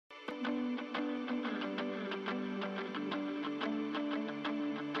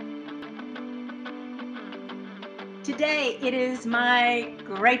Today, it is my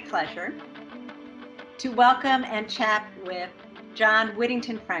great pleasure to welcome and chat with John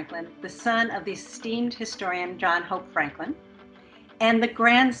Whittington Franklin, the son of the esteemed historian John Hope Franklin, and the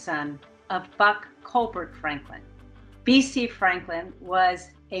grandson of Buck Colbert Franklin. B.C. Franklin was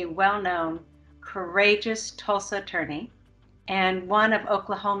a well-known, courageous Tulsa attorney and one of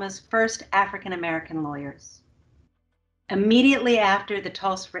Oklahoma's first African-American lawyers. Immediately after the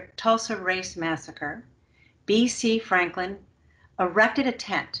Tulsa Race Massacre, B.C. Franklin erected a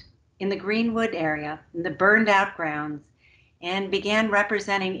tent in the Greenwood area, in the burned out grounds, and began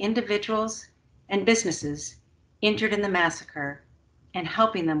representing individuals and businesses injured in the massacre and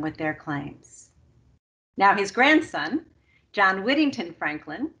helping them with their claims. Now, his grandson, John Whittington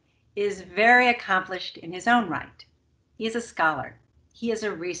Franklin, is very accomplished in his own right. He is a scholar. He is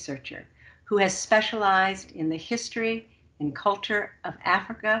a researcher who has specialized in the history and culture of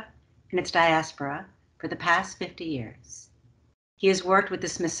Africa and its diaspora for the past 50 years. He has worked with the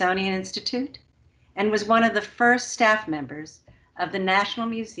Smithsonian Institute and was one of the first staff members of the National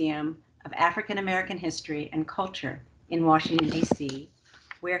Museum of African American History and Culture in Washington, D.C.,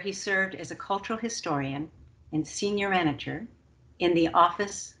 where he served as a cultural historian and senior manager in the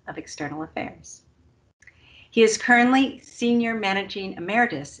Office of External Affairs. He is currently senior managing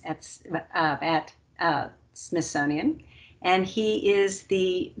emeritus at Smithsonian, and he is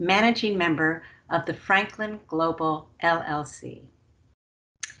the managing member of the Franklin Global LLC.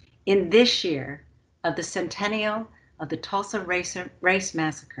 In this year of the centennial of the Tulsa Race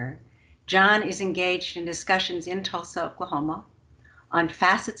Massacre, John is engaged in discussions in Tulsa, Oklahoma, on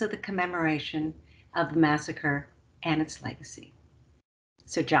facets of the commemoration of the massacre and its legacy.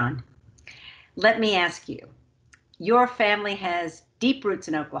 So, John, let me ask you, your family has deep roots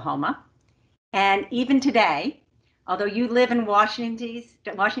in Oklahoma, and even today, although you live in Washington,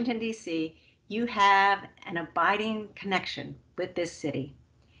 D.C., you have an abiding connection with this city,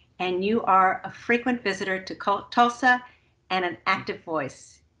 and you are a frequent visitor to Tulsa and an active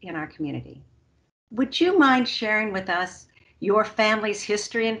voice in our community. Would you mind sharing with us your family's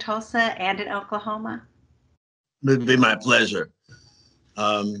history in Tulsa and in Oklahoma? It would be my pleasure.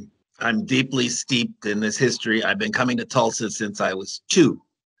 I'm deeply steeped in this history. I've been coming to Tulsa since I was 2.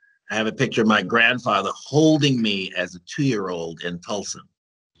 I have a picture of my grandfather holding me as a 2-year-old in Tulsa.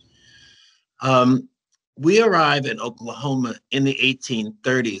 We arrived in Oklahoma in the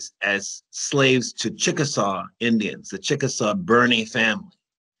 1830s as slaves to Chickasaw Indians, the Chickasaw Birney family.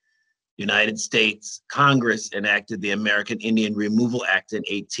 United States Congress enacted the American Indian Removal Act in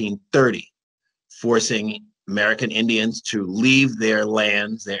 1830, forcing American Indians to leave their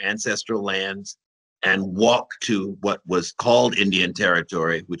lands, their ancestral lands, and walk to what was called Indian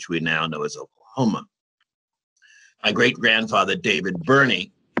Territory, which we now know as Oklahoma. My great-grandfather, David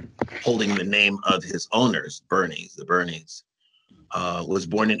Birney, holding the name of his owners, the Birneys, was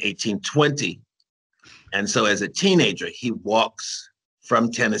born in 1820. And so as a teenager, he walks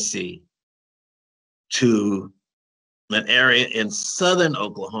from Tennessee to an area in southern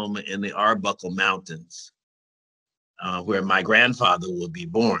Oklahoma in the Arbuckle Mountains, where my grandfather will be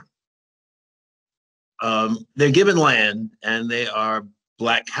born. They're given land and they are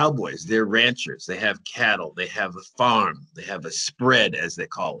Black cowboys. They're ranchers. They have cattle. They have a farm. They have a spread, as they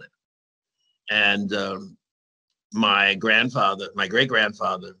call it. And my great-grandfather,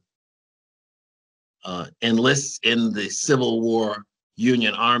 enlists in the Civil War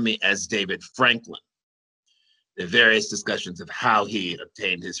Union Army as David Franklin. There are various discussions of how he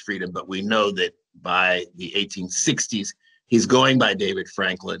obtained his freedom, but we know that by the 1860s, he's going by David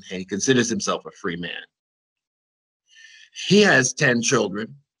Franklin, and he considers himself a free man. He has 10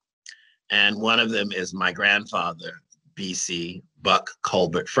 children, and one of them is my grandfather, B.C. Buck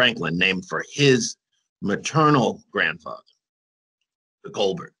Colbert Franklin, named for his maternal grandfather, the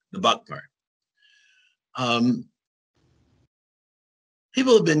Colbert, the Buck part.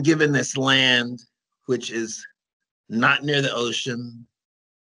 People have been given this land, which is not near the ocean,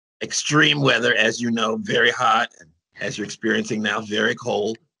 extreme weather, as you know, very hot, and as you're experiencing now, very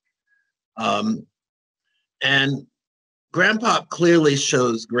cold. And Grandpa clearly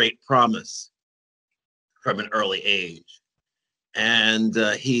shows great promise from an early age. And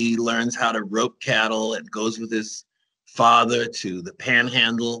he learns how to rope cattle and goes with his father to the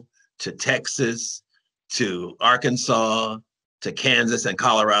Panhandle, to Texas, to Arkansas, to Kansas and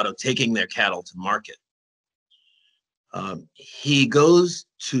Colorado, taking their cattle to market. He goes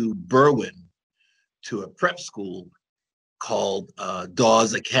to Berwyn to a prep school called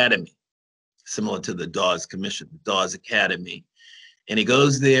Dawes Academy, similar to the Dawes Commission, Dawes Academy. And he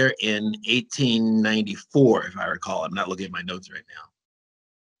goes there in 1894, if I recall. I'm not looking at my notes right now.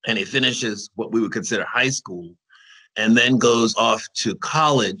 And he finishes what we would consider high school and then goes off to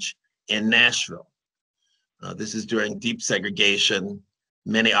college in Nashville. This is during deep segregation.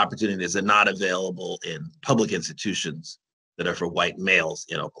 Many opportunities are not available in public institutions that are for white males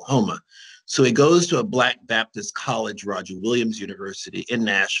in Oklahoma. So he goes to a Black Baptist college, Roger Williams University in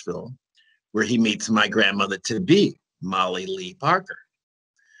Nashville, where he meets my grandmother-to-be, Molly Lee Parker.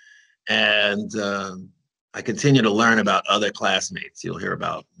 And I continue to learn about other classmates. You'll hear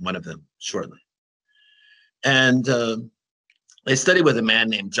about one of them shortly. And they study with a man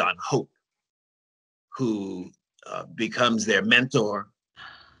named John Hope, who becomes their mentor.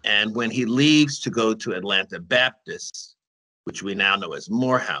 And when he leaves to go to Atlanta Baptist, which we now know as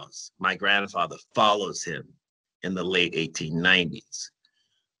Morehouse, my grandfather follows him in the late 1890s.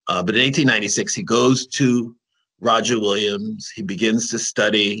 But in 1896, he goes to Roger Williams. He begins to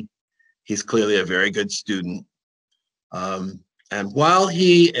study. He's clearly a very good student. And while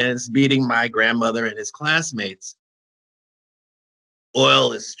he is meeting my grandmother and his classmates,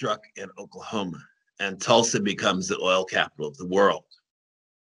 oil is struck in Oklahoma, and Tulsa becomes the oil capital of the world.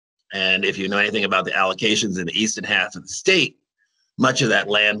 And if you know anything about the allocations in the eastern half of the state, much of that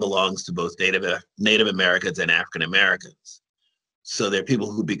land belongs to both Native Americans and African Americans. So there are people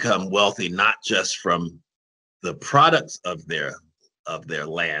who become wealthy not just from the products of their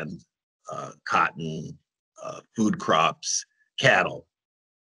land, cotton, food crops, cattle,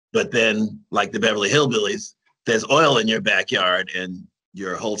 but then, like the Beverly Hillbillies, there's oil in your backyard and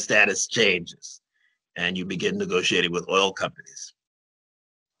your whole status changes, and you begin negotiating with oil companies.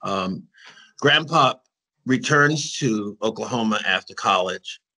 Grandpa returns to Oklahoma after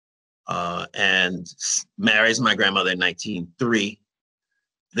college and marries my grandmother in 1903.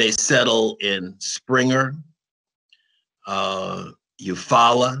 They settle in Springer,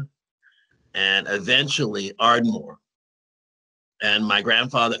 Eufaula, and eventually Ardmore. And my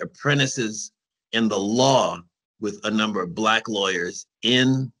grandfather apprentices in the law with a number of Black lawyers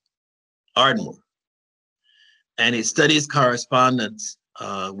in Ardmore. And he studies correspondence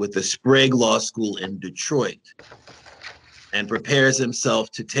with the Sprague Law School in Detroit and prepares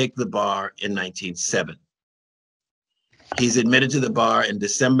himself to take the bar in 1907. He's admitted to the bar in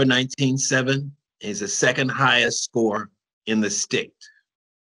December 1907. He's the second highest score in the state.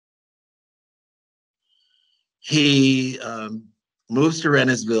 He moves to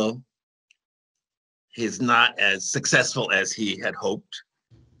Rennesville. He's not as successful as he had hoped.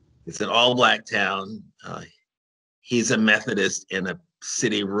 It's an all-Black town. He's a Methodist in a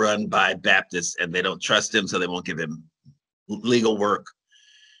city run by Baptists, and they don't trust him, so they won't give him legal work.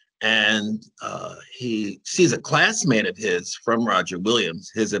 And he sees a classmate of his from Roger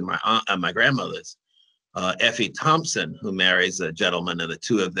Williams, his and my grandmother's, Effie Thompson, who marries a gentleman, and the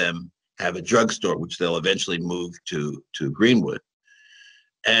two of them have a drugstore, which they'll eventually move to Greenwood.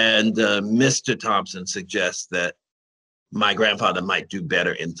 And Mr. Thompson suggests that my grandfather might do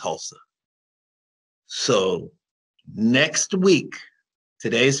better in Tulsa. So next week,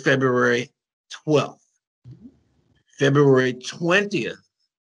 today's February 12th, February 20th,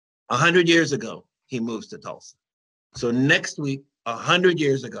 100 years ago, he moves to Tulsa. So next week, 100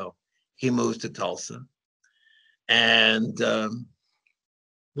 years ago, he moves to Tulsa. And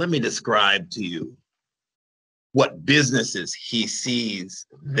let me describe to you what businesses he sees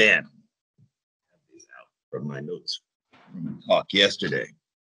then. I have these out from my notes from the talk yesterday.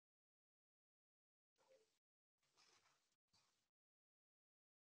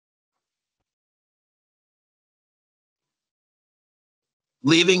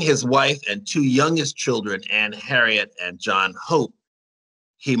 Leaving his wife and two youngest children, Anne Harriet and John Hope,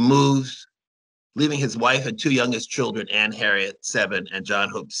 he moves, leaving his wife and two youngest children, Anne Harriet, 7, and John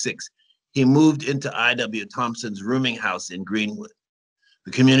Hope, 6, he moved into I.W. Thompson's rooming house in Greenwood.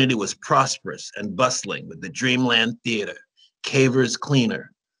 The community was prosperous and bustling with the Dreamland Theater, Caver's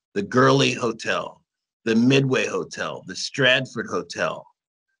Cleaner, the Gurley Hotel, the Midway Hotel, the Stratford Hotel,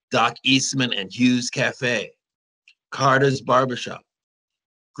 Doc Eastman and Hughes Cafe, Carter's Barbershop,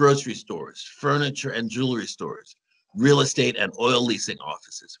 grocery stores, furniture and jewelry stores, real estate and oil leasing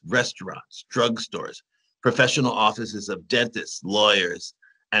offices, restaurants, drugstores, professional offices of dentists, lawyers,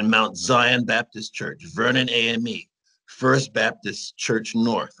 and Mount Zion Baptist Church, Vernon AME, First Baptist Church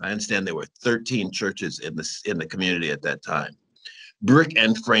North. I understand there were 13 churches in the community at that time. Brick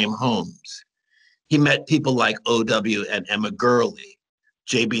and frame homes. He met people like O.W. and Emma Gurley,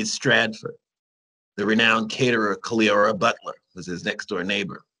 J.B. Stratford. The renowned caterer Cleora Butler was his next door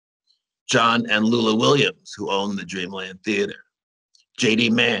neighbor. John and Lula Williams, who owned the Dreamland Theater. J.D.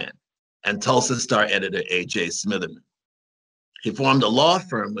 Mann and Tulsa Star editor A.J. Smitherman. He formed a law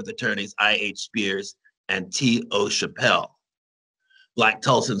firm with attorneys I.H. Spears and T.O. Chappelle. Black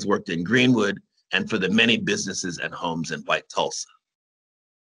Tulsans worked in Greenwood and for the many businesses and homes in White Tulsa.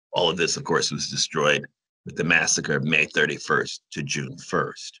 All of this, of course, was destroyed with the massacre of May 31st to June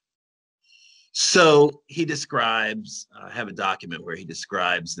 1st. So he describes, I have a document where he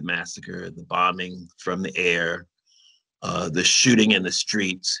describes the massacre, the bombing from the air, the shooting in the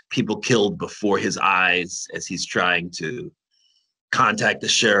streets, people killed before his eyes as he's trying to contact the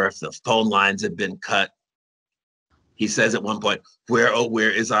sheriff. The phone lines have been cut. He says at one point,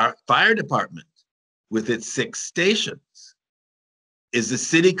 where is our fire department with its 6 stations? Is the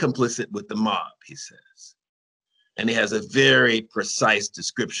city complicit with the mob, he says. And he has a very precise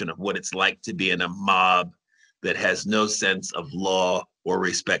description of what it's like to be in a mob that has no sense of law or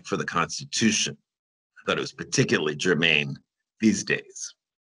respect for the Constitution. I thought it was particularly germane these days.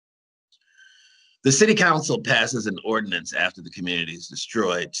 The city council passes an ordinance after the community is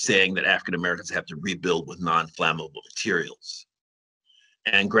destroyed, saying that African Americans have to rebuild with non-flammable materials.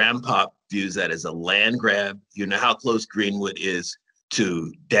 And Grandpa views that as a land grab. You know how close Greenwood is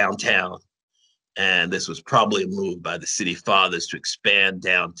to downtown. And this was probably a move by the city fathers to expand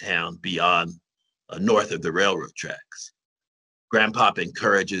downtown beyond north of the railroad tracks. Grandpop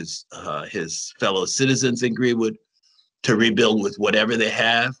encourages his fellow citizens in Greenwood to rebuild with whatever they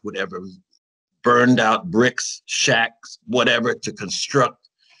have, whatever burned out bricks, shacks, whatever to construct.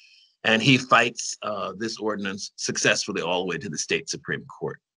 And he fights this ordinance successfully all the way to the state Supreme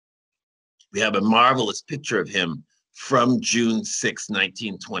Court. We have a marvelous picture of him from June 6,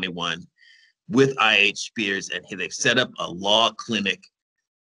 1921, with I.H. Spears, and they've set up a law clinic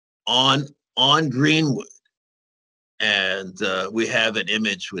on Greenwood. And we have an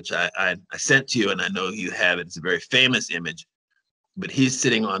image which I sent to you, and I know you have it. It's a very famous image, but he's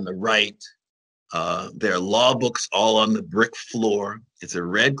sitting on the right. There are law books all on the brick floor. It's a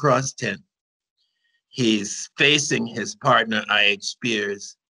Red Cross tent. He's facing his partner, I.H.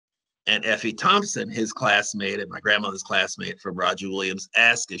 Spears, and Effie Thompson, his classmate and my grandmother's classmate from Roger Williams,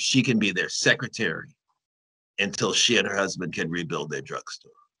 asked if she can be their secretary until she and her husband can rebuild their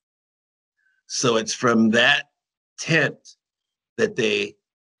drugstore. So it's from that tent that they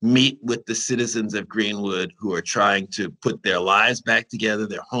meet with the citizens of Greenwood who are trying to put their lives back together.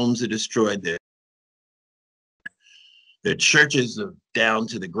 Their homes are destroyed. Their churches are down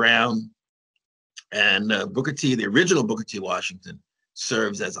to the ground. And Booker T, the original Booker T. Washington,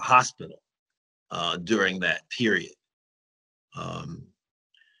 serves as a hospital during that period.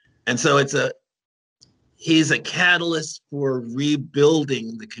 And so he's a catalyst for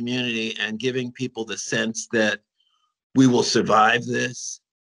rebuilding the community and giving people the sense that we will survive this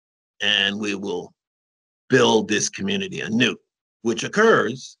and we will build this community anew, which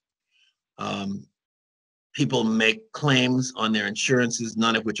occurs. People make claims on their insurances,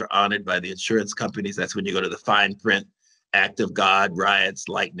 none of which are honored by the insurance companies. That's when you go to the fine print, act of God, riots,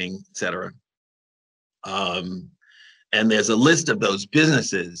 lightning, et cetera. And there's a list of those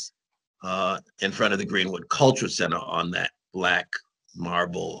businesses in front of the Greenwood Cultural Center on that black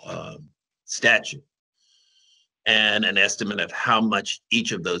marble statue, and an estimate of how much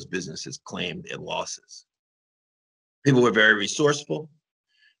each of those businesses claimed in losses. People were very resourceful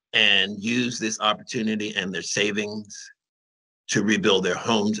and used this opportunity and their savings to rebuild their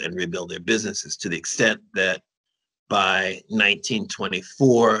homes and rebuild their businesses, to the extent that by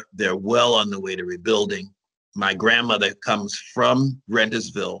 1924, they're well on the way to rebuilding. My grandmother comes from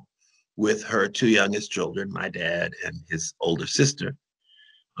Rentersville with her 2 youngest children, my dad and his older sister,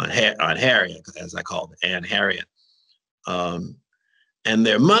 Aunt Harriet, as I call her, Aunt Harriet. And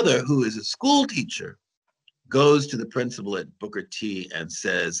their mother, who is a school teacher, goes to the principal at Booker T and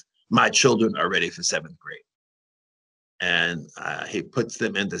says, my children are ready for 7th grade. And he puts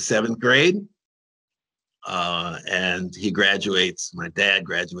them into 7th grade. And he graduates, my dad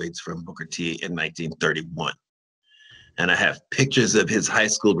graduates from Booker T in 1931. And I have pictures of his high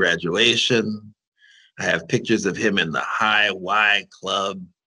school graduation. I have pictures of him in the High Y Club.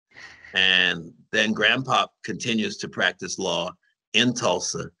 And then Grandpa continues to practice law in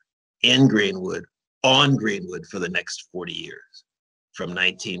Tulsa, in Greenwood, on Greenwood for the next 40 years, from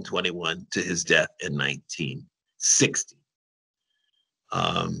 1921 to his death in 1960.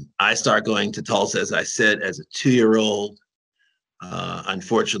 I started going to Tulsa, as I said, as a 2-year-old.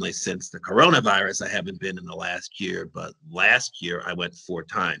 Unfortunately, since the coronavirus, I haven't been in the last year, but last year I went 4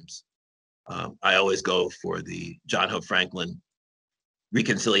 times. I always go for the John Hope Franklin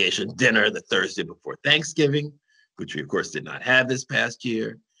reconciliation dinner the Thursday before Thanksgiving, which we of course did not have this past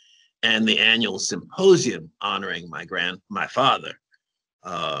year, and the annual symposium honoring my father.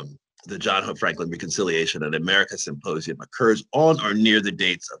 The John Hope Franklin Reconciliation and America Symposium occurs on or near the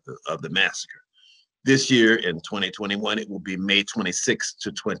dates of the massacre. This year in 2021, it will be May 26th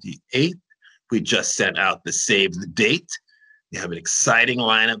to 28th We just sent out the save the date. We have an exciting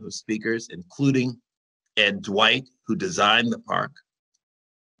lineup of speakers, including Ed Dwight, who designed the park,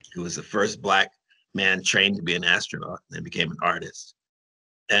 who was the first Black man trained to be an astronaut and then became an artist,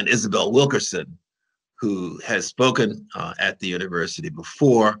 and Isabel Wilkerson, who has spoken at the university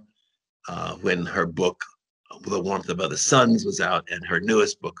before when her book, The Warmth of Other Suns, was out, and her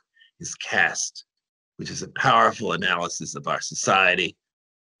newest book is Caste, which is a powerful analysis of our society,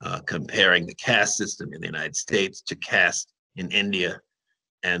 comparing the caste system in the United States to caste in India,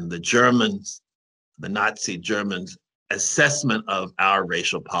 and the Germans, the Nazi Germans' assessment of our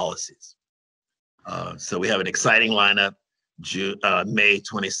racial policies. So we have an exciting lineup, May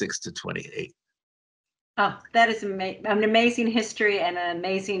 26th to 28th. Oh, that is an amazing history and an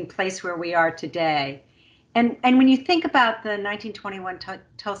amazing place where we are today. And when you think about the 1921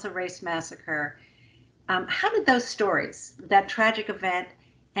 Tulsa Race Massacre, how did those stories, that tragic event,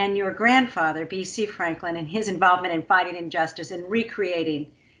 and your grandfather, B.C. Franklin, and his involvement in fighting injustice and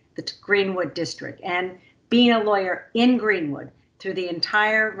recreating the Greenwood district and being a lawyer in Greenwood through the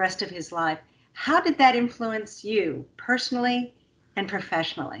entire rest of his life, how did that influence you personally and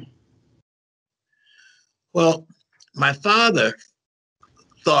professionally? Well, my father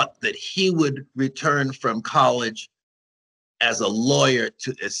thought that he would return from college as a lawyer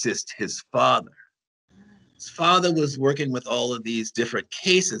to assist his father. His father was working with all of these different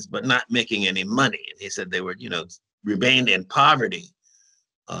cases, but not making any money. And he said they were, remained in poverty.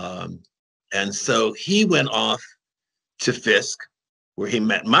 And so he went off to Fisk, where he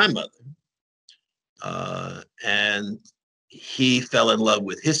met my mother. And he fell in love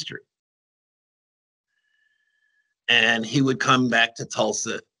with history. And he would come back to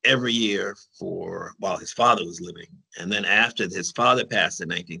Tulsa every year while his father was living. And then after his father passed in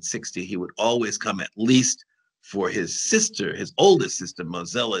 1960, he would always come at least for his sister, his oldest sister,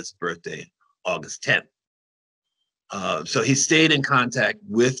 Mozella's birthday, August 10th. So he stayed in contact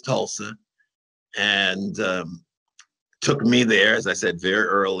with Tulsa and took me there, as I said, very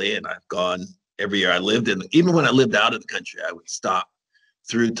early. And I've gone every year I lived in. Even when I lived out of the country, I would stop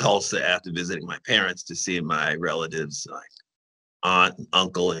through Tulsa after visiting my parents to see my relatives, like aunt,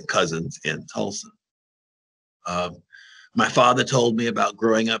 uncle, and cousins in Tulsa. My father told me about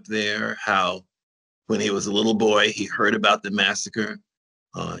growing up there, how when he was a little boy, he heard about the massacre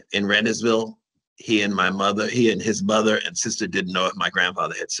in Rentersville. He and his mother and sister didn't know if my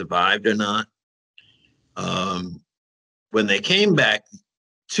grandfather had survived or not. When they came to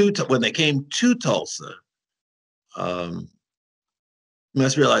Tulsa, you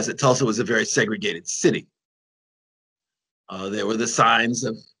must realize that Tulsa was a very segregated city. There were the signs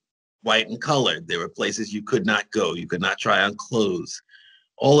of white and colored. There were places you could not go. You could not try on clothes.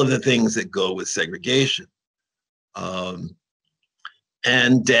 All of the things that go with segregation.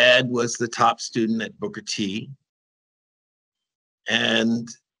 And Dad was the top student at Booker T. And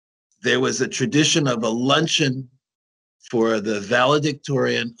there was a tradition of a luncheon for the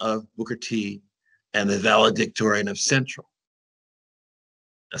valedictorian of Booker T and the valedictorian of Central.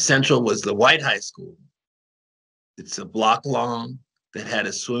 Central was the white high school. It's a block long that had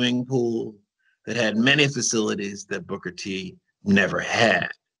a swimming pool, that had many facilities that Booker T never had.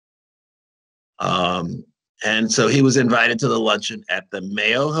 And so he was invited to the luncheon at the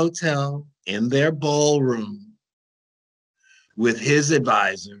Mayo Hotel in their ballroom with his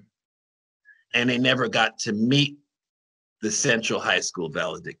advisor, and they never got to meet the Central High School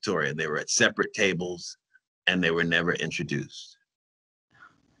valedictorian. They were at separate tables and they were never introduced.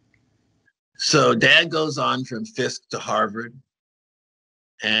 So Dad goes on from Fisk to Harvard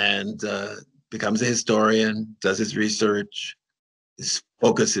and becomes a historian, does his research. His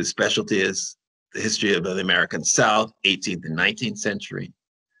focus, his specialty is the history of the American South, 18th and 19th century.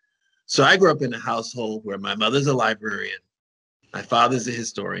 So I grew up in a household where my mother's a librarian, my father's a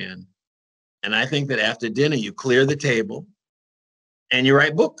historian, and I think that after dinner, you clear the table and you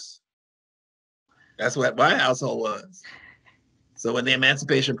write books. That's what my household was. So when the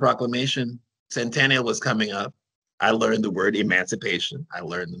Emancipation Proclamation centennial was coming up, I learned the word emancipation. I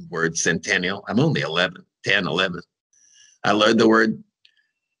learned the word centennial. I'm only 10, 11. I learned the word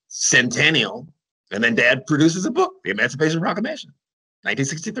centennial, and then Dad produces a book, The Emancipation Proclamation,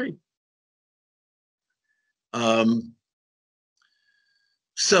 1963.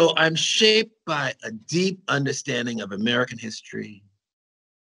 So I'm shaped by a deep understanding of American history,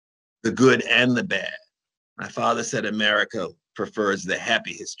 the good and the bad. My father said America prefers the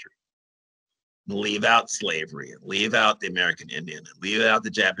happy history. Leave out slavery, and leave out the American Indian, and leave out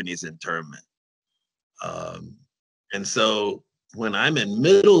the Japanese internment. And so when I'm in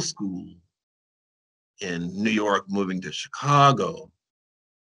middle school in New York, moving to Chicago,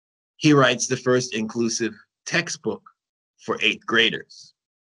 he writes the first inclusive textbook for 8th graders.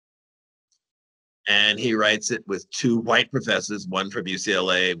 And he writes it with 2 white professors, one from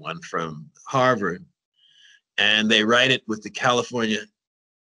UCLA, one from Harvard. And they write it with the California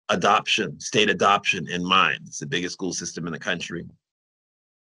state adoption in mind. It's the biggest school system in the country.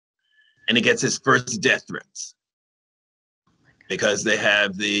 And he gets his first death threats because they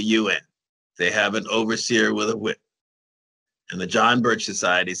have the UN. They have an overseer with a whip. And the John Birch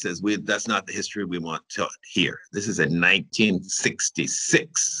Society says, that's not the history we want to hear. This is in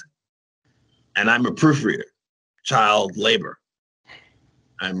 1966. And I'm a proofreader, child labor.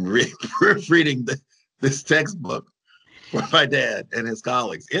 I'm proofreading this textbook for my dad and his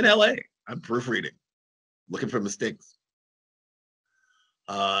colleagues in LA. I'm proofreading, looking for mistakes.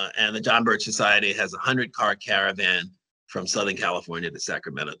 And the John Birch Society has a 100-car caravan from Southern California to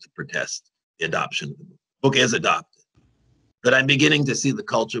Sacramento to protest the adoption. The book is adopted. But I'm beginning to see the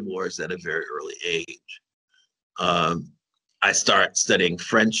culture wars at a very early age. I start studying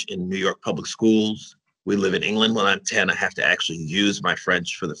French in New York public schools. We live in England. When I'm 10, I have to actually use my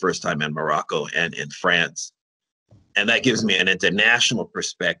French for the first time in Morocco and in France. And that gives me an international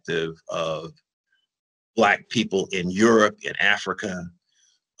perspective of Black people in Europe, in Africa.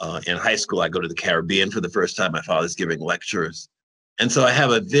 In high school, I go to the Caribbean for the first time. My father's giving lectures. And so I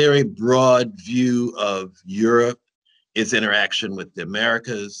have a very broad view of Europe, its interaction with the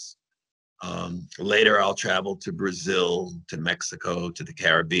Americas. Later, I'll travel to Brazil, to Mexico, to the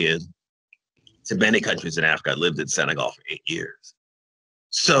Caribbean, to many countries in Africa. I lived in Senegal for 8 years.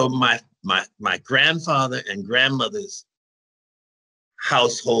 So my grandfather and grandmother's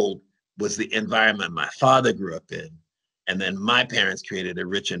household was the environment my father grew up in. And then my parents created a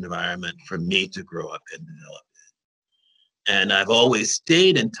rich environment for me to grow up and develop in. And I've always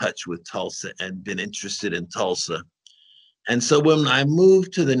stayed in touch with Tulsa and been interested in Tulsa. And so when I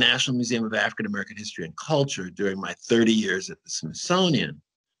moved to the National Museum of African American History and Culture during my 30 years at the Smithsonian,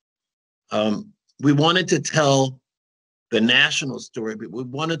 we wanted to tell the national story, but we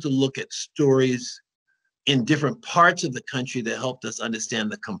wanted to look at stories in different parts of the country that helped us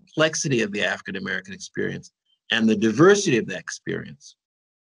understand the complexity of the African American experience and the diversity of that experience.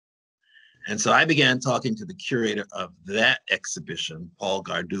 And so I began talking to the curator of that exhibition, Paul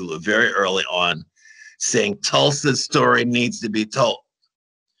Gardula, very early on, saying Tulsa's story needs to be told.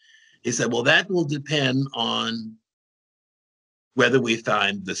 He said, well, that will depend on whether we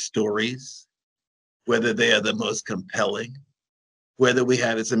find the stories, whether they are the most compelling, whether we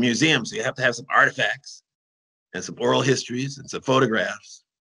have, it's a museum, so you have to have some artifacts and some oral histories and some photographs.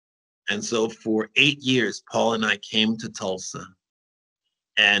 And so for 8 years, Paul and I came to Tulsa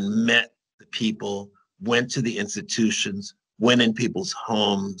and met the people, went to the institutions, went in people's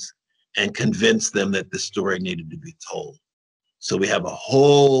homes, and convinced them that the story needed to be told. So we have a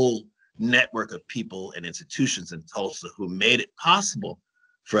whole network of people and institutions in Tulsa who made it possible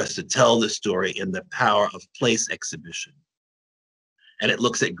for us to tell the story in the Power of Place exhibition. And it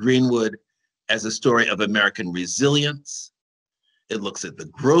looks at Greenwood as a story of American resilience. It looks at the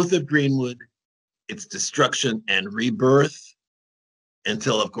growth of Greenwood, its destruction and rebirth,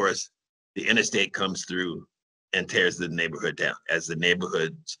 until, of course, the interstate comes through and tears the neighborhood down. As the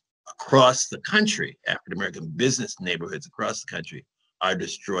neighborhoods across the country, African-American business neighborhoods across the country, are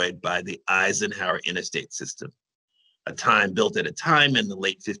destroyed by the Eisenhower interstate system, built at a time in the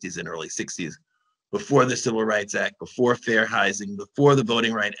late 50s and early 60s, before the Civil Rights Act, before fair housing, before the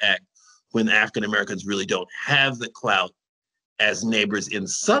Voting Rights Act, when African Americans really don't have the clout as neighbors in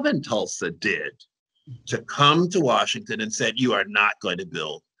Southern Tulsa did, to come to Washington and said, you are not going to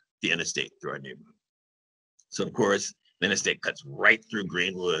build the interstate through our neighborhood. So of course, the interstate cuts right through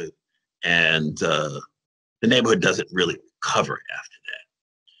Greenwood, and the neighborhood doesn't really recover after that.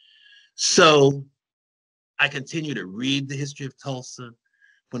 So I continue to read the history of Tulsa.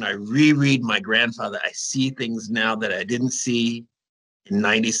 When I reread my grandfather, I see things now that I didn't see in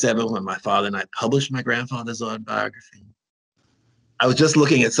 97 when my father and I published my grandfather's autobiography. I was just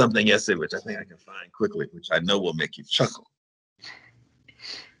looking at something yesterday, which I think I can find quickly, which I know will make you chuckle.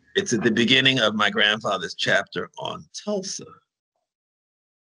 It's at the beginning of my grandfather's chapter on Tulsa.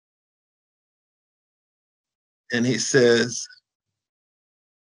 And he says,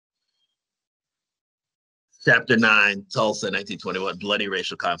 Chapter 9, Tulsa, 1921, bloody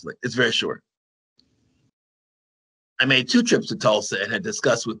racial conflict. It's very short. I made 2 trips to Tulsa and had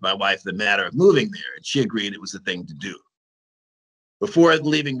discussed with my wife the matter of moving there, and she agreed it was the thing to do. Before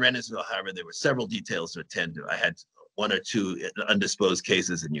leaving Rennersville, however, there were several details to attend to. I had 1 or 2 undisposed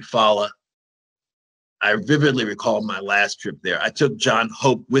cases in Eufaula. I vividly recall my last trip there. I took John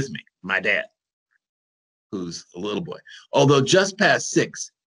Hope with me, my dad, who's a little boy. Although just past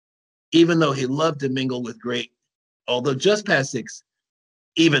 6, even though he loved to mingle with although just past 6,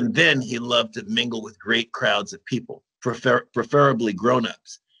 even then he loved to mingle with great crowds of people, preferably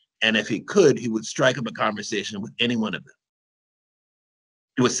grown-ups. And if he could, he would strike up a conversation with any one of them.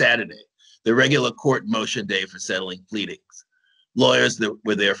 It was Saturday, the regular court motion day for settling pleadings. Lawyers that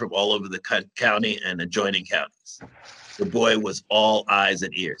were there from all over the county and adjoining counties. The boy was all eyes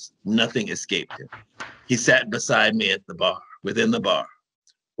and ears. Nothing escaped him. He sat beside me at the bar, within the bar.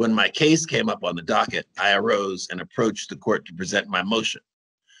 When my case came up on the docket, I arose and approached the court to present my motion.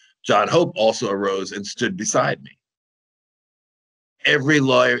 John Hope also arose and stood beside me. Every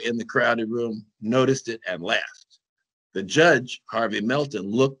lawyer in the crowded room noticed it and laughed. The judge, Harvey Melton,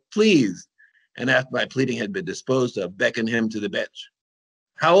 looked pleased, and after my pleading had been disposed of, beckoned him to the bench.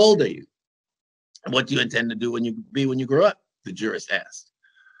 "How old are you? And what do you intend to do when you grow up?" the jurist asked.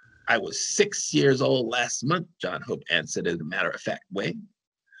 "I was 6 years old last month," John Hope answered in a matter-of-fact way.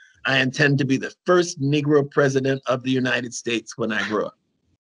 "I intend to be the first Negro president of the United States when I grow up."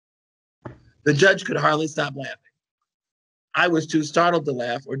 The judge could hardly stop laughing. I was too startled to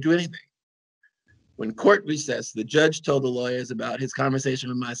laugh or do anything. When court recessed, the judge told the lawyers about his conversation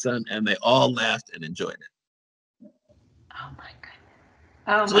with my son, and they all laughed and enjoyed it. Oh my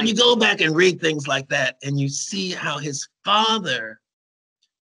goodness. So when you go back and read things like that, and you see how his father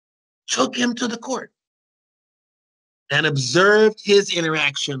took him to the court and observed his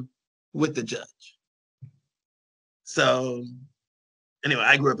interaction with the judge. So anyway,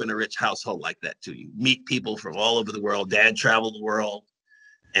 I grew up in a rich household like that too. You meet people from all over the world. Dad traveled the world.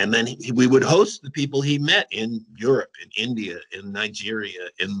 And then we would host the people he met in Europe, in India, in Nigeria,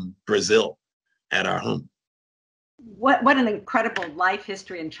 in Brazil at our home. What an incredible life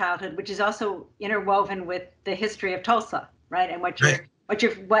history and childhood, which is also interwoven with the history of Tulsa, right? And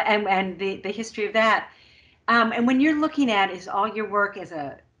the history of that. And when you're looking at is all your work as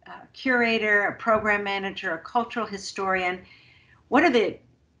a curator, a program manager, a cultural historian, what are the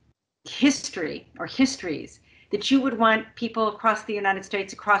histories that you would want people across the United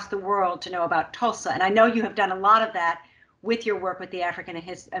States, across the world to know about Tulsa? And I know you have done a lot of that with your work with the African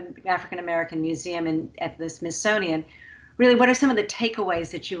American Museum at the Smithsonian. Really, what are some of the takeaways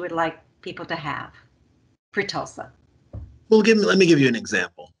that you would like people to have for Tulsa? Well, let me give you an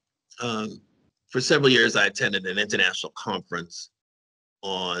example. For several years, I attended an international conference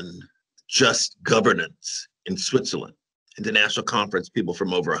on just governance in Switzerland. International conference, people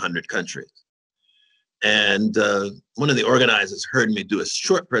from over 100 countries. And one of the organizers heard me do a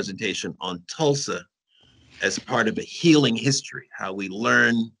short presentation on Tulsa as part of a healing history, how we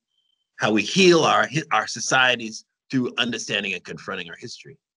learn, how we heal our societies through understanding and confronting our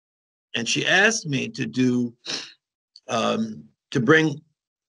history. And she asked me to bring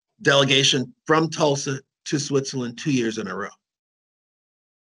delegation from Tulsa to Switzerland 2 years in a row.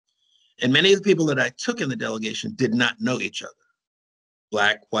 And many of the people that I took in the delegation did not know each other.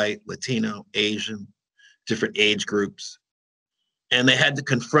 Black, white, Latino, Asian, different age groups. And they had to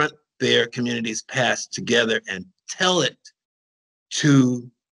confront their community's past together and tell it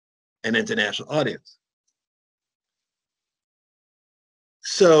to an international audience.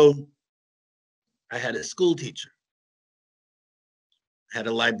 So I had a school teacher, had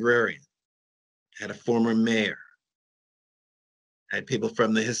a librarian, had a former mayor, had people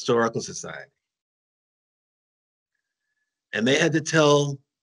from the Historical Society. And they had to tell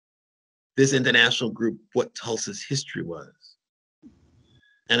this international group what Tulsa's history was.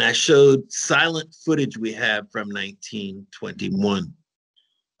 And I showed silent footage we have from 1921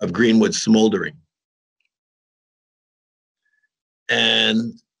 of Greenwood smoldering.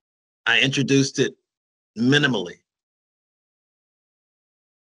 And I introduced it minimally.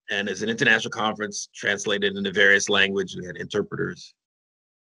 And as an international conference, translated into various languages, we had interpreters.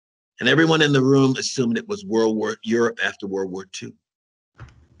 And everyone in the room assumed it was Europe after World War II.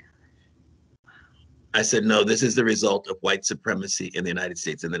 I said, no, this is the result of white supremacy in the United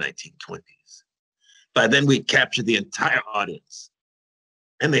States in the 1920s. By then we captured the entire audience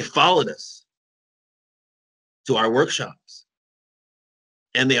and they followed us to our workshops.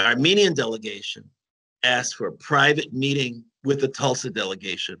 And the Armenian delegation asked for a private meeting with the Tulsa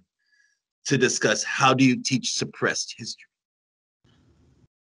delegation to discuss how do you teach suppressed history.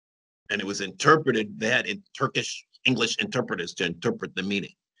 And it was interpreted, they had Turkish English interpreters to interpret the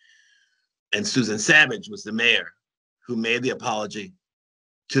meeting. And Susan Savage was the mayor who made the apology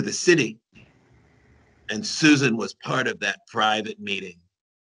to the city. And Susan was part of that private meeting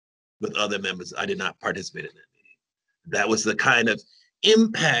with other members. I did not participate in that meeting. That was the kind of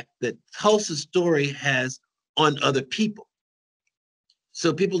impact that Tulsa's story has on other people.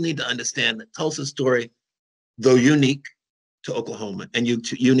 So people need to understand that Tulsa's story, though unique, to Oklahoma and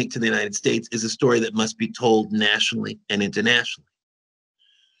unique to the United States is a story that must be told nationally and internationally.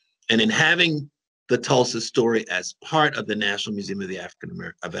 And in having the Tulsa story as part of the National Museum of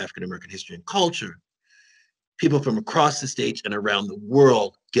African American History and Culture, people from across the state and around the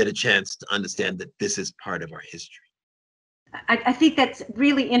world get a chance to understand that this is part of our history. I think that's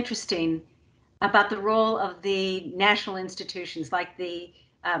really interesting about the role of the national institutions like the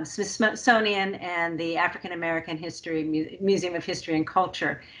Smithsonian and the African American Museum of History and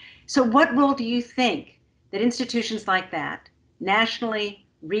Culture. So what role do you think that institutions like that, nationally,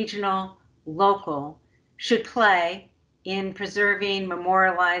 regional, local, should play in preserving,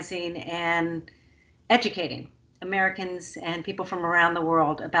 memorializing, and educating Americans and people from around the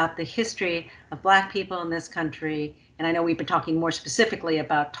world about the history of Black people in this country? And I know we've been talking more specifically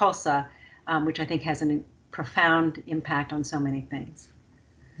about Tulsa, which I think has a profound impact on so many things.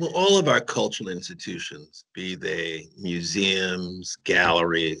 Well, all of our cultural institutions, be they museums,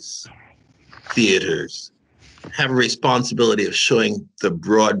 galleries, theaters, have a responsibility of showing the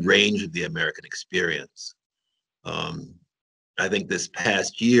broad range of the American experience. I think this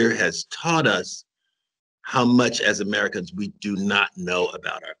past year has taught us how much as Americans we do not know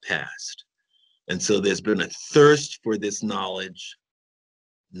about our past. And so there's been a thirst for this knowledge,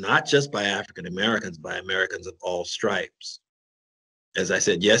 not just by African Americans, by Americans of all stripes. As I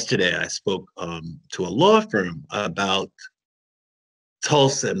said yesterday, I spoke to a law firm about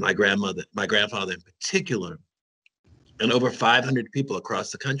Tulsa and my grandfather in particular, and over 500 people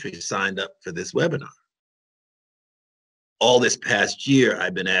across the country signed up for this webinar. All this past year,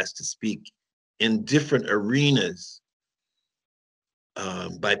 I've been asked to speak in different arenas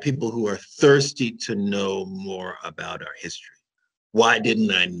by people who are thirsty to know more about our history. Why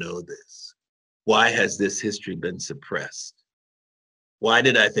didn't I know this? Why has this history been suppressed? Why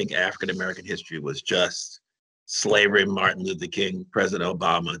did I think African American history was just slavery, Martin Luther King, President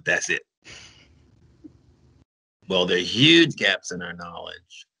Obama, that's it? Well, there are huge gaps in our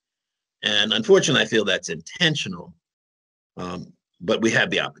knowledge. And unfortunately, I feel that's intentional. But we have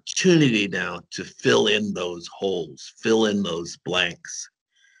the opportunity now to fill in those holes, fill in those blanks.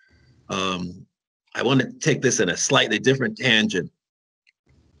 I want to take this in a slightly different tangent.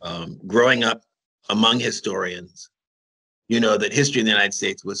 Growing up among historians, you know that history in the United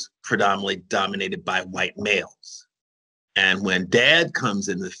States was predominantly dominated by white males. And when Dad comes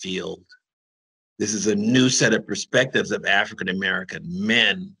in the field, this is a new set of perspectives of African American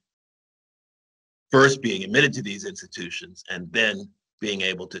men first being admitted to these institutions and then being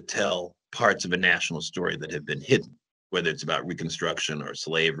able to tell parts of a national story that have been hidden, whether it's about Reconstruction or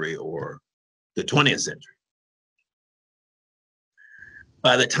slavery or the 20th century.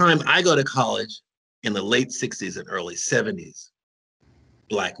 By the time I go to college in the late 60s and early 70s,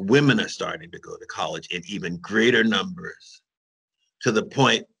 Black women are starting to go to college in even greater numbers, to the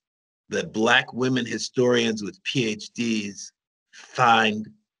point that Black women historians with PhDs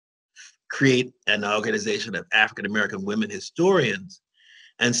create an organization of African American women historians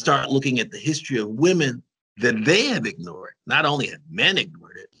and start looking at the history of women that they have ignored. Not only have men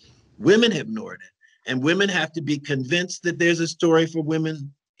ignored it, women have ignored it. And women have to be convinced that there's a story for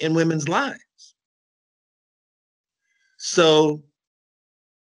women in women's lives. So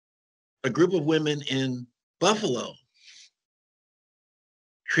a group of women in Buffalo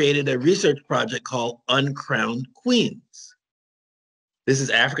created a research project called Uncrowned Queens. This is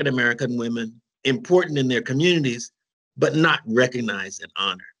African American women, important in their communities, but not recognized and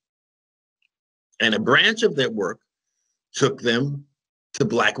honored. And a branch of their work took them to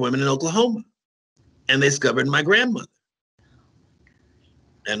Black women in Oklahoma. And they discovered my grandmother.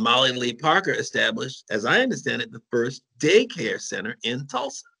 And Molly Lee Parker established, as I understand it, the first daycare center in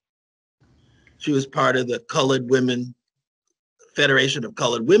Tulsa. She was part of the Colored Women, Federation of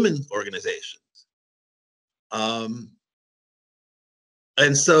Colored Women's Organizations.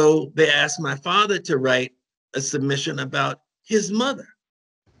 And so they asked my father to write a submission about his mother.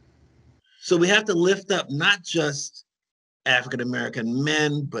 So we have to lift up not just African American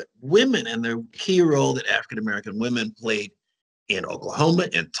men, but women and the key role that African American women played in Oklahoma,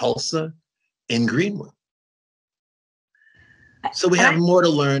 in Tulsa, in Greenwood. So we have more to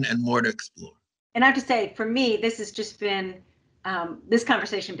learn and more to explore. And I have to say, for me, this has just been, this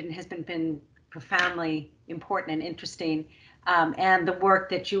conversation has been profoundly important and interesting. And the work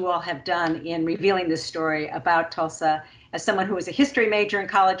that you all have done in revealing this story about Tulsa, as someone who was a history major in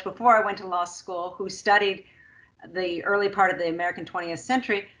college before I went to law school, who studied the early part of the American 20th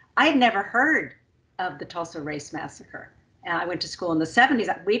century, I had never heard of the Tulsa Race Massacre. I went to school in the 70s.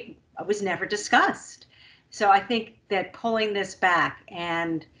 It was never discussed. So I think that pulling this back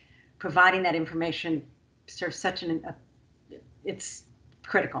and providing that information serves such it's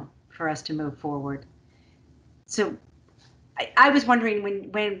critical for us to move forward. So I was wondering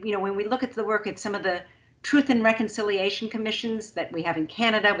when we look at the work at some of the truth and reconciliation commissions that we have in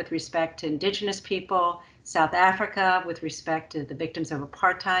Canada with respect to Indigenous people, South Africa with respect to the victims of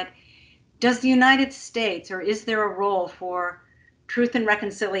apartheid, does the United States, or is there a role for truth and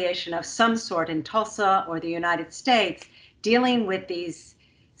reconciliation of some sort in Tulsa or the United States dealing with these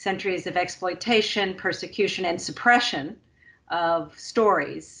centuries of exploitation, persecution, and suppression of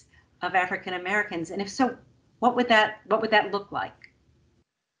stories of African Americans? And if so, what would that look like?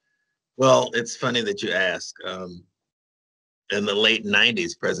 Well, it's funny that you ask. In the late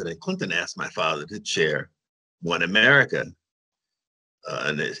 90s, President Clinton asked my father to chair One America,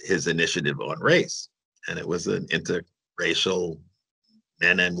 and his initiative on race. And it was an interracial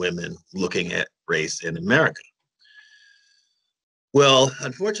men and women looking at race in America. Well,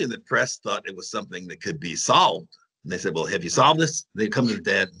 unfortunately, the press thought it was something that could be solved. And they said, well, have you solved this? They come to the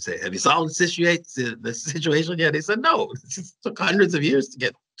dad and say, have you solved the situation yet? They said, no, it took hundreds of years to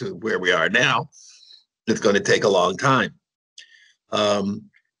get to where we are now. It's going to take a long time.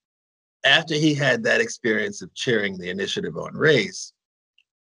 After he had that experience of chairing the initiative on race,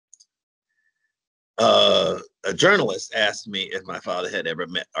 a journalist asked me if my father had ever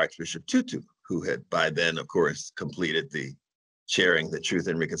met Archbishop Tutu, who had by then, of course, completed the chairing the Truth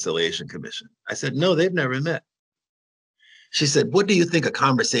and Reconciliation Commission. I said, no, they've never met. She said, what do you think a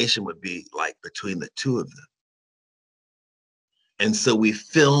conversation would be like between the two of them? And so we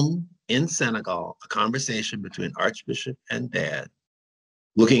filmed in Senegal a conversation between Archbishop and Dad,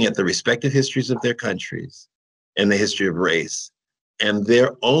 looking at the respective histories of their countries and the history of race and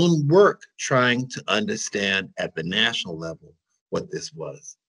their own work trying to understand at the national level what this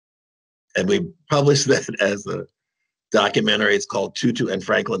was. And we published that as a documentary. It's called Tutu and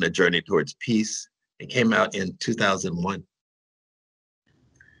Franklin, A Journey Towards Peace. It came out in 2001.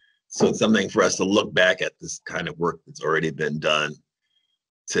 So it's something for us to look back at this kind of work that's already been done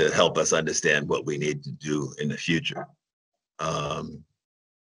to help us understand what we need to do in the future.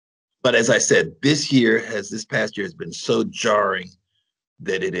 But as I said, this past year has been so jarring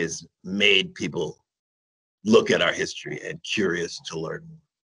that it has made people look at our history and curious to learn more.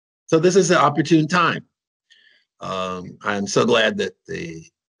 So this is an opportune time. I'm so glad that the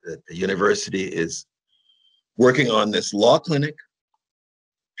university is working on this law clinic.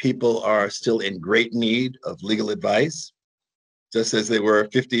 People are still in great need of legal advice, just as they were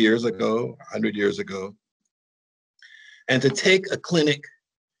 50 years ago, 100 years ago. And to take a clinic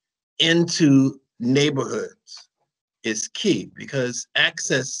into neighborhoods is key because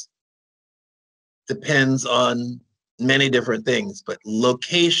access depends on many different things, but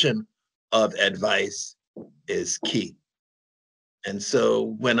location of advice is key. And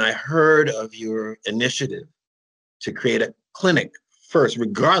so when I heard of your initiative to create a clinic first,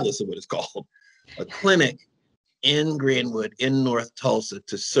 regardless of what it's called, a clinic in Greenwood, in North Tulsa,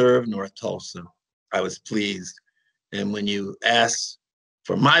 to serve North Tulsa, I was pleased. And when you asked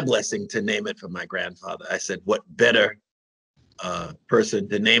for my blessing to name it for my grandfather, I said, what better person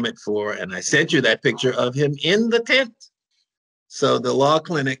to name it for? And I sent you that picture of him in the tent. So the law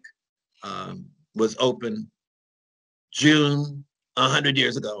clinic was open June 100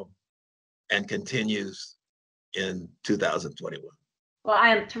 years ago and continues in 2021. Well, I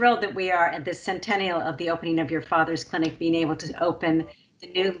am thrilled that we are at the centennial of the opening of your father's clinic, being able to open the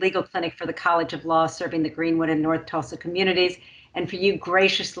new legal clinic for the College of Law, serving the Greenwood and North Tulsa communities, and for you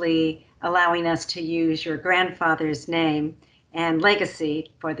graciously allowing us to use your grandfather's name and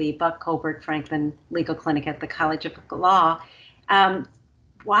legacy for the Buck Colbert Franklin Legal Clinic at the College of Law.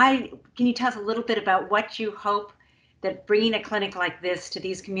 Why can you tell us a little bit about what you hope that bringing a clinic like this to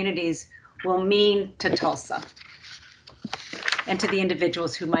these communities will mean to Tulsa and to the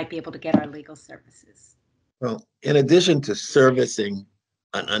individuals who might be able to get our legal services? Well, in addition to servicing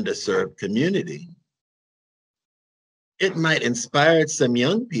an underserved community, it might inspire some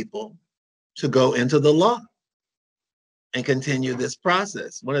young people to go into the law and continue this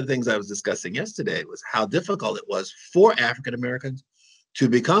process. One of the things I was discussing yesterday was how difficult it was for African Americans to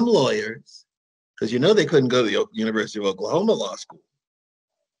become lawyers, because they couldn't go to the University of Oklahoma Law School.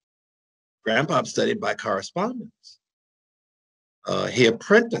 Grandpa studied by correspondence. He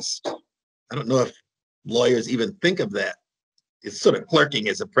apprenticed. I don't know if lawyers even think of that. It's sort of clerking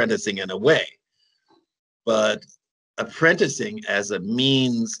as apprenticing in a way, but apprenticing as a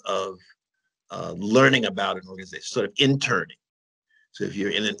means of learning about an organization, sort of interning. So if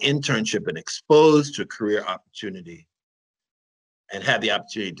you're in an internship and exposed to a career opportunity and have the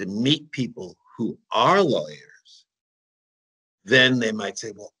opportunity to meet people who are lawyers, then they might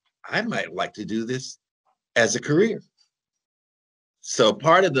say, well, I might like to do this as a career. So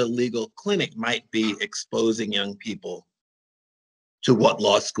part of the legal clinic might be exposing young people to what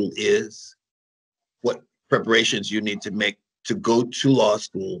law school is, what preparations you need to make to go to law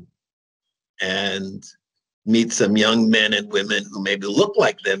school, and meet some young men and women who maybe look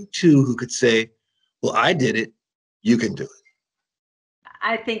like them too, who could say, well, I did it, you can do it.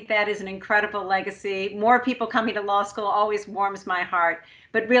 I think that is an incredible legacy. More people coming to law school always warms my heart.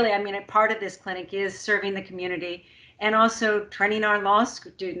 But really, I mean, a part of this clinic is serving the community and also training our law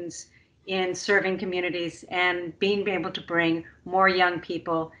students in serving communities and being able to bring more young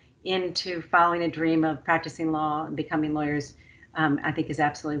people into following a dream of practicing law and becoming lawyers, I think is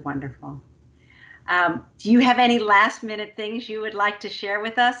absolutely wonderful. Do you have any last minute things you would like to share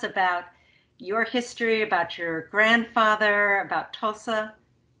with us about your history, about your grandfather, about Tulsa?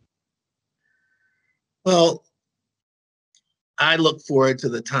 Well, I look forward to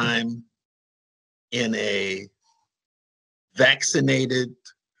the time in a vaccinated,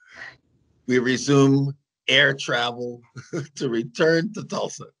 we resume air travel to return to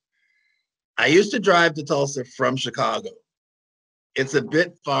Tulsa. I used to drive to Tulsa from Chicago. It's a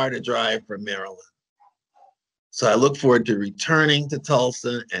bit far to drive from Maryland. So I look forward to returning to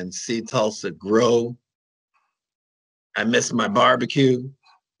Tulsa and see Tulsa grow. I miss my barbecue.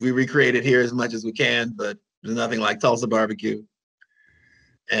 We recreate it here as much as we can, but there's nothing like Tulsa barbecue.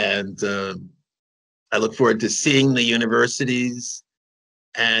 And I look forward to seeing the universities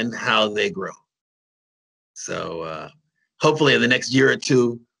and how they grow. So hopefully in the next year or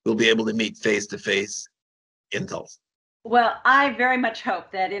two, we'll be able to meet face to face in Tulsa. Well, I very much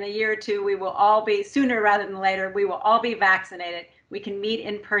hope that in a year or two, we will all be, sooner rather than later, we will all be vaccinated. We can meet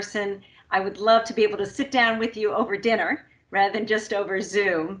in person. I would love to be able to sit down with you over dinner rather than just over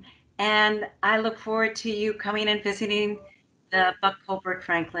Zoom. And I look forward to you coming and visiting the Buck Colbert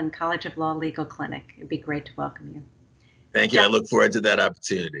Franklin College of Law Legal Clinic. It'd be great to welcome you. Thank you. John, I look forward to that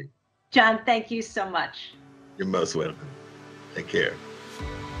opportunity. John, thank you so much. You're most welcome. Take care.